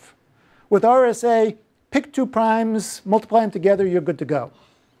curve. With RSA, pick two primes, multiply them together, you're good to go.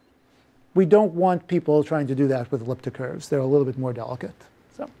 We don't want people trying to do that with elliptic curves. They're a little bit more delicate.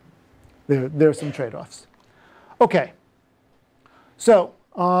 So there are some trade-offs. OK. So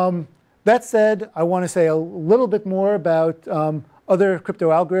that said, I want to say a little bit more about other crypto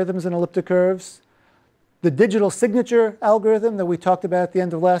algorithms and elliptic curves. The digital signature algorithm that we talked about at the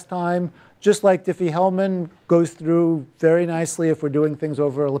end of last time, just like Diffie-Hellman, goes through very nicely if we're doing things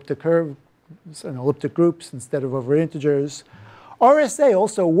over elliptic curves and elliptic groups instead of over integers. RSA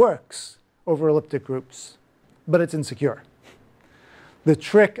also works over elliptic groups, but it's insecure. The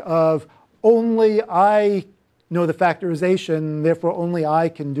trick of only I know the factorization, therefore only I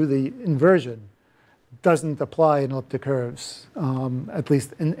can do the inversion, doesn't apply in elliptic curves, at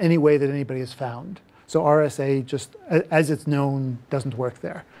least in any way that anybody has found. So RSA, just as it's known, doesn't work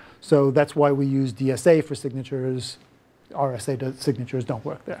there. So that's why we use DSA for signatures. RSA signatures don't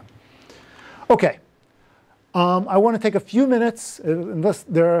work there. OK. I want to take a few minutes, unless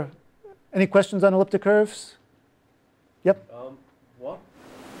there are any questions on elliptic curves. Yep. What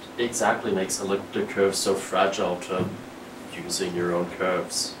exactly makes elliptic curves so fragile to using your own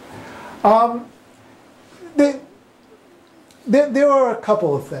curves? There are a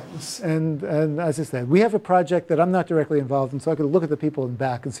couple of things, and as I said, we have a project that I'm not directly involved in, so I could look at the people in the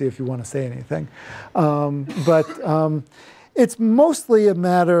back and see if you want to say anything. But it's mostly a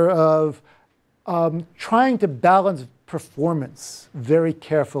matter of trying to balance performance very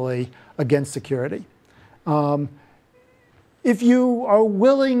carefully against security. If you are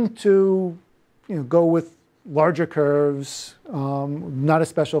willing to go with larger curves, not as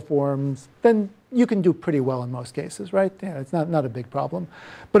special forms, then you can do pretty well in most cases, right? Yeah, it's not a big problem.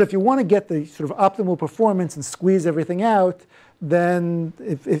 But if you want to get the sort of optimal performance and squeeze everything out, then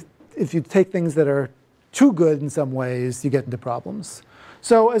if you take things that are too good in some ways, you get into problems.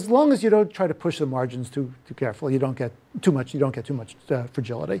 So as long as you don't try to push the margins too carefully, you don't get too much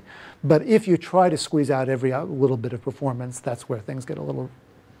fragility. But if you try to squeeze out every little bit of performance, that's where things get a little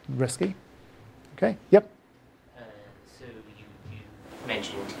risky. Okay? Yep. So you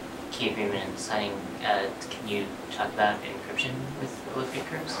mentioned key agreement and signing. Can you talk about encryption with elliptic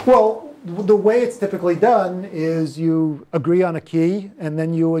curves? Well, the way it's typically done is you agree on a key, and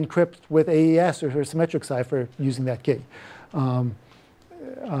then you encrypt with AES or symmetric cipher using that key.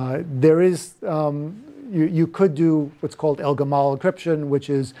 You could do what's called El-Gamal encryption, which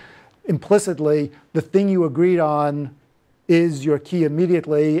is implicitly the thing you agreed on is your key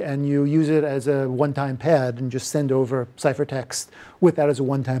immediately, and you use it as a one-time pad and just send over ciphertext with that as a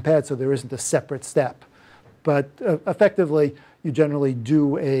one-time pad, so there isn't a separate step. But effectively, you generally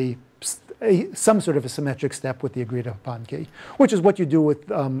do some sort of a symmetric step with the agreed-upon key, which is what you do with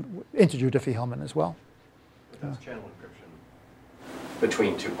integer Diffie-Hellman as well. That's channel encryption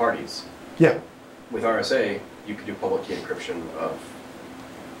between two parties. Yeah. With RSA, you could do public key encryption of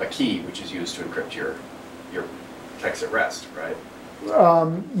a key, which is used to encrypt your text at rest, right?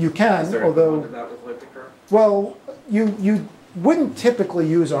 You can, is there although that with elliptic curve? Well, you wouldn't typically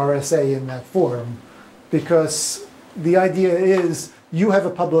use RSA in that form, because the idea is you have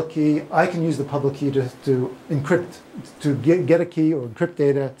a public key, I can use the public key to encrypt, to get a key or encrypt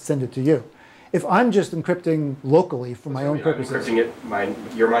data, send it to you. If I'm just encrypting locally for my own purposes. I'm encrypting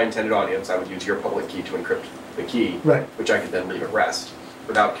it, you're my intended audience, I would use your public key to encrypt the key, right, which I could then leave at rest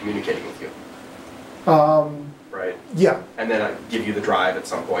without communicating with you. Right? Yeah. And then I give you the drive at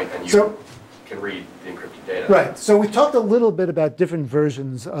some point, and you can read the encrypted data. Right. So we talked a little bit about different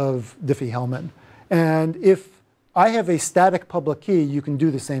versions of Diffie-Hellman. And if I have a static public key, you can do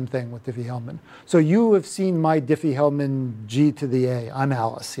the same thing with Diffie-Hellman. So you have seen my Diffie-Hellman G to the A. I'm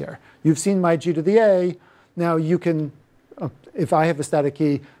Alice here. You've seen my G to the A. Now you can, if I have a static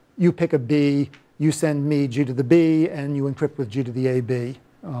key, you pick a B, you send me G to the B, and you encrypt with G to the AB.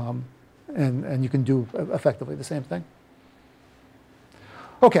 And you can do effectively the same thing.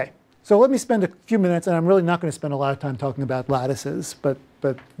 OK, so let me spend a few minutes, and I'm really not going to spend a lot of time talking about lattices, but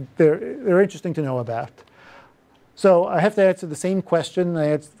they're interesting to know about. So I have to answer the same question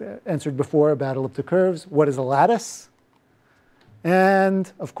I answered before about elliptic curves. What is a lattice? And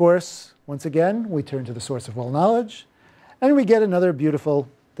of course, once again, we turn to the source of all knowledge, and we get another beautiful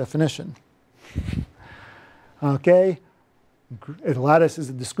definition. OK. A lattice is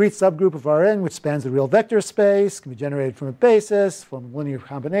a discrete subgroup of Rn which spans the real vector space, can be generated from a basis, from linear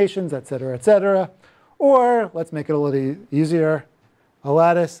combinations, et cetera, et cetera. Or, let's make it a little easier, a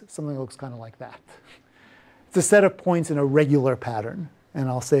lattice, something that looks kind of like that. It's a set of points in a regular pattern. And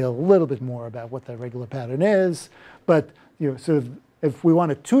I'll say a little bit more about what that regular pattern is. But sort of, if we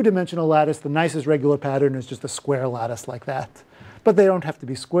want a two-dimensional lattice, the nicest regular pattern is just a square lattice like that. But they don't have to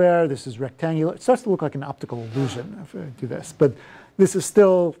be square. This is rectangular. It starts to look like an optical illusion if I do this. But this is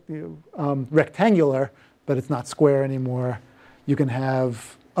still rectangular, but it's not square anymore. You can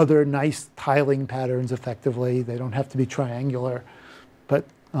have other nice tiling patterns effectively. They don't have to be triangular, but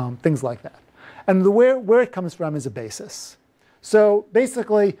things like that. And where it comes from is a basis. So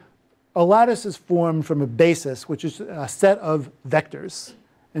basically, a lattice is formed from a basis, which is a set of vectors.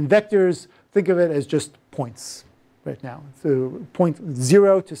 And vectors, think of it as just points. Right now, so point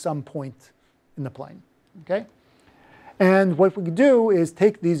 0 to some point in the plane, okay? And what we can do is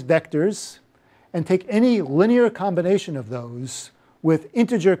take these vectors and take any linear combination of those with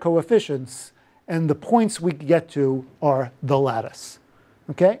integer coefficients, and the points we get to are the lattice,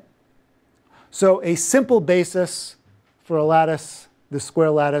 okay? So a simple basis for a lattice, the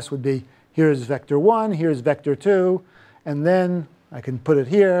square lattice, would be here's vector 1, here's vector 2, and then I can put it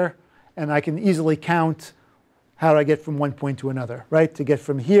here, and I can easily count how do I get from one point to another, right? To get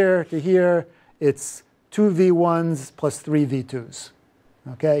from here to here, it's 2 v1s plus 3 v2s.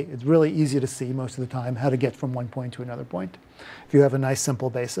 Okay? It's really easy to see most of the time how to get from one point to another point if you have a nice simple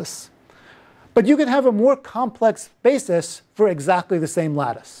basis. But you can have a more complex basis for exactly the same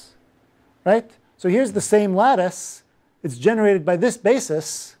lattice, right? So here's the same lattice, It's generated by this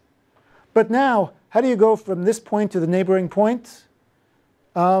basis. But now, how do you go from this point to the neighboring point?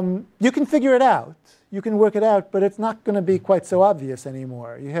 You can figure it out. You can work it out, but it's not going to be quite so obvious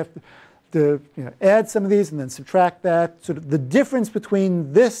anymore. You have to add some of these and then subtract that. Sort of the difference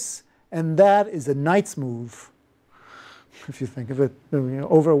between this and that is a knight's move, if you think of it,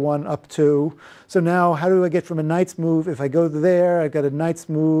 over 1, up 2. So now how do I get from a knight's move? If I go there, I've got a knight's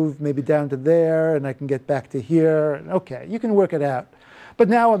move, maybe down to there, and I can get back to here. OK, you can work it out. But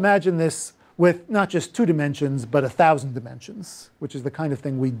now imagine this with not just 2 dimensions, but 1,000 dimensions, which is the kind of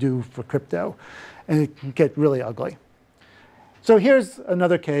thing we do for crypto. And it can get really ugly. So here's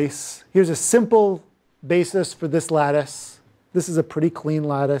another case. Here's a simple basis for this lattice. This is a pretty clean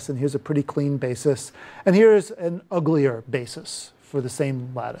lattice, and here's a pretty clean basis. And here's an uglier basis for the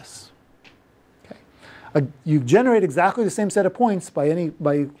same lattice. Okay. You generate exactly the same set of points by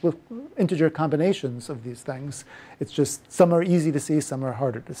integer combinations of these things. It's just some are easy to see, some are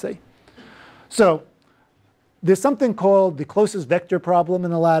harder to see. So there's something called the closest vector problem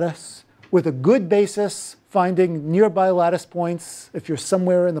in a lattice. With a good basis, finding nearby lattice points, if you're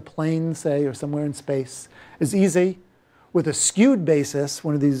somewhere in the plane, say, or somewhere in space, is easy. With a skewed basis,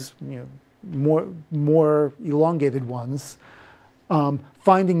 one of these more elongated ones,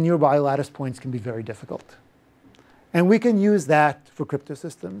 finding nearby lattice points can be very difficult. And we can use that for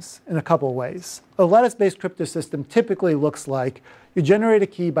cryptosystems in a couple of ways. A lattice-based cryptosystem typically looks like you generate a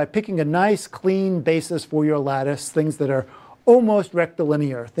key by picking a nice, clean basis for your lattice, things that are almost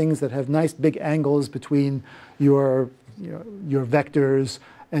rectilinear, things that have nice big angles between your vectors,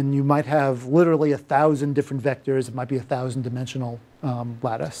 and you might have literally 1,000 different vectors. It might be a 1,000-dimensional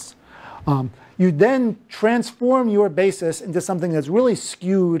lattice. You then transform your basis into something that's really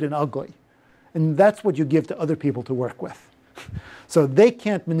skewed and ugly. And that's what you give to other people to work with. So they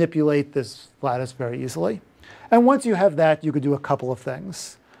can't manipulate this lattice very easily. And once you have that, you could do a couple of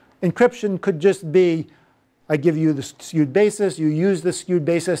things. Encryption could just be, I give you the skewed basis, you use the skewed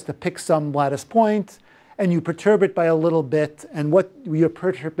basis to pick some lattice point, and you perturb it by a little bit, and what your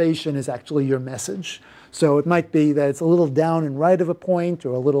perturbation is actually your message. So it might be that it's a little down and right of a point,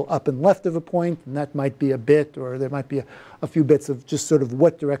 or a little up and left of a point, and that might be a bit, or there might be a few bits of just sort of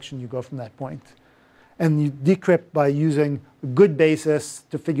what direction you go from that point. And you decrypt by using a good basis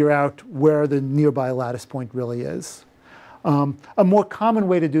to figure out where the nearby lattice point really is. A more common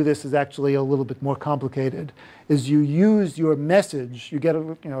way to do this is actually a little bit more complicated, is you use your message. You get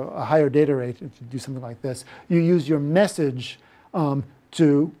a higher data rate if you do something like this. You use your message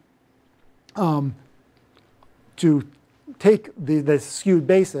to take the skewed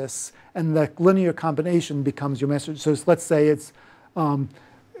basis, and the linear combination becomes your message. So let's say it's,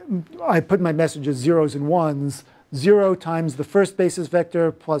 I put my message as zeros and ones. 0 times the first basis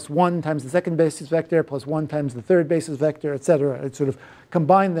vector plus 1 times the second basis vector plus 1 times the third basis vector, et cetera. I sort of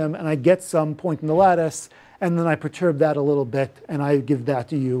combine them, and I get some point in the lattice, and then I perturb that a little bit, and I give that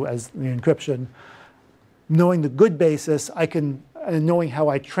to you as the encryption. Knowing the good basis, I can, knowing how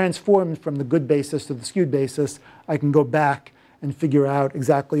I transformed from the good basis to the skewed basis, I can go back and figure out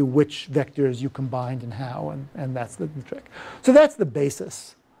exactly which vectors you combined and how, and that's the trick. So that's the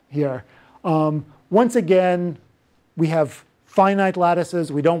basis here. Once again, we have finite lattices.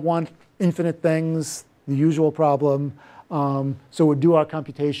 We don't want infinite things, the usual problem. So we'll do our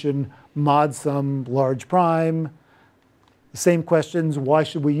computation, mod some large prime. The same questions, why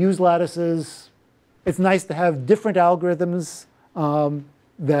should we use lattices? It's nice to have different algorithms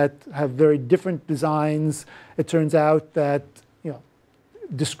that have very different designs. It turns out that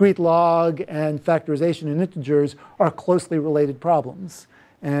discrete log and factorization in integers are closely related problems.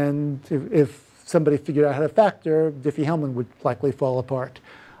 And if somebody figured out how to factor, Diffie-Hellman would likely fall apart.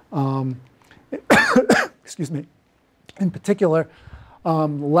 Excuse me. In particular,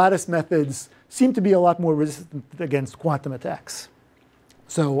 lattice methods seem to be a lot more resistant against quantum attacks.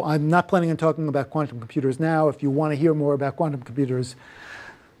 So I'm not planning on talking about quantum computers now. If you want to hear more about quantum computers,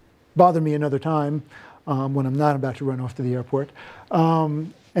 bother me another time when I'm not about to run off to the airport.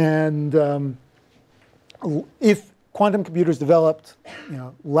 If quantum computers developed,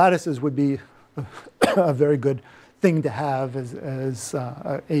 lattices would be a very good thing to have as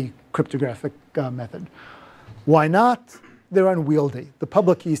a cryptographic method. Why not? They're unwieldy. The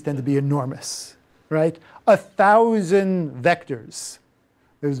public keys tend to be enormous, right? 1,000 vectors.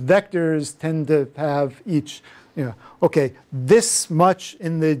 Those vectors tend to have each, okay, this much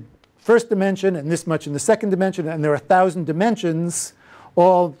in the first dimension and this much in the second dimension, and there are 1,000 dimensions,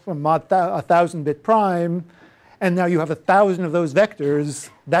 all from a 1,000-bit prime, and now you have 1,000 of those vectors.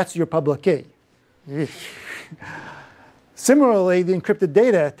 That's your public key. Similarly, the encrypted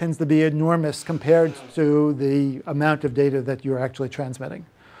data tends to be enormous compared to the amount of data that you're actually transmitting.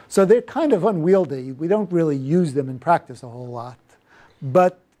 So they're kind of unwieldy. We don't really use them in practice a whole lot.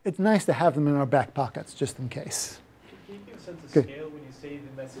 But it's nice to have them in our back pockets just in case. Can you give a sense of scale when you say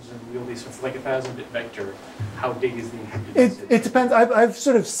the message is unwieldy? So for like a 1,000-bit vector, how big is the encrypted message? It depends. I've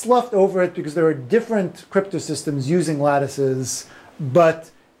sort of sloughed over it because there are different cryptosystems using lattices,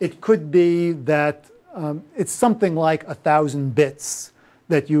 but it could be that it's something like 1,000 bits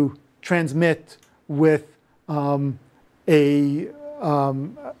that you transmit with a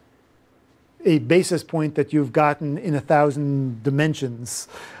basis point that you've gotten in 1,000 dimensions.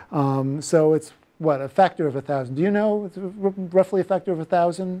 So it's, what, a factor of 1,000. Do you know? It's roughly a factor of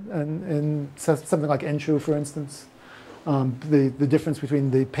 1,000 in something like n-true, for instance. The difference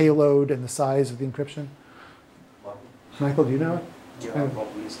between the payload and the size of the encryption. Michael, do you know it? Yeah,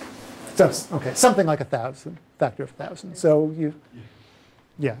 Okay, something like 1,000, factor of 1,000. So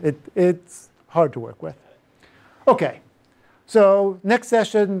it's hard to work with. Okay, so next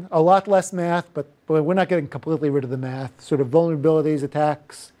session, a lot less math, but we're not getting completely rid of the math. Sort of vulnerabilities,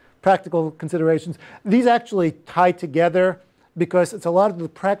 attacks, practical considerations. These actually tie together because it's a lot of the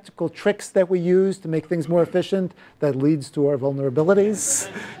practical tricks that we use to make things more efficient that leads to our vulnerabilities,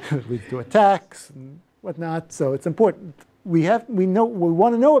 leads to attacks and whatnot. So it's important. We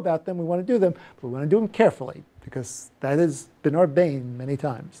want to know about them, we want to do them, but we want to do them carefully because that has been our bane many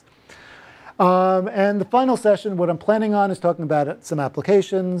times. And the final session, what I'm planning on is talking about some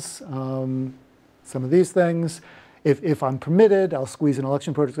applications, some of these things. If I'm permitted, I'll squeeze an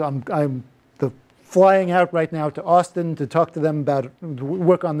election protocol. I'm flying out right now to Austin to talk to them about,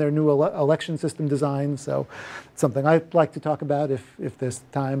 work on their new election system design. So it's something I'd like to talk about if there's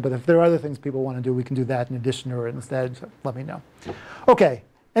time. But if there are other things people want to do, we can do that in addition or instead. So let me know. OK,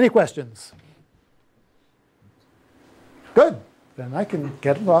 any questions? Good. Then I can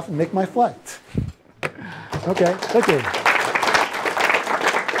get off and make my flight. OK, thank you.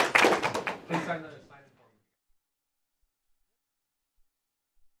 Please sign the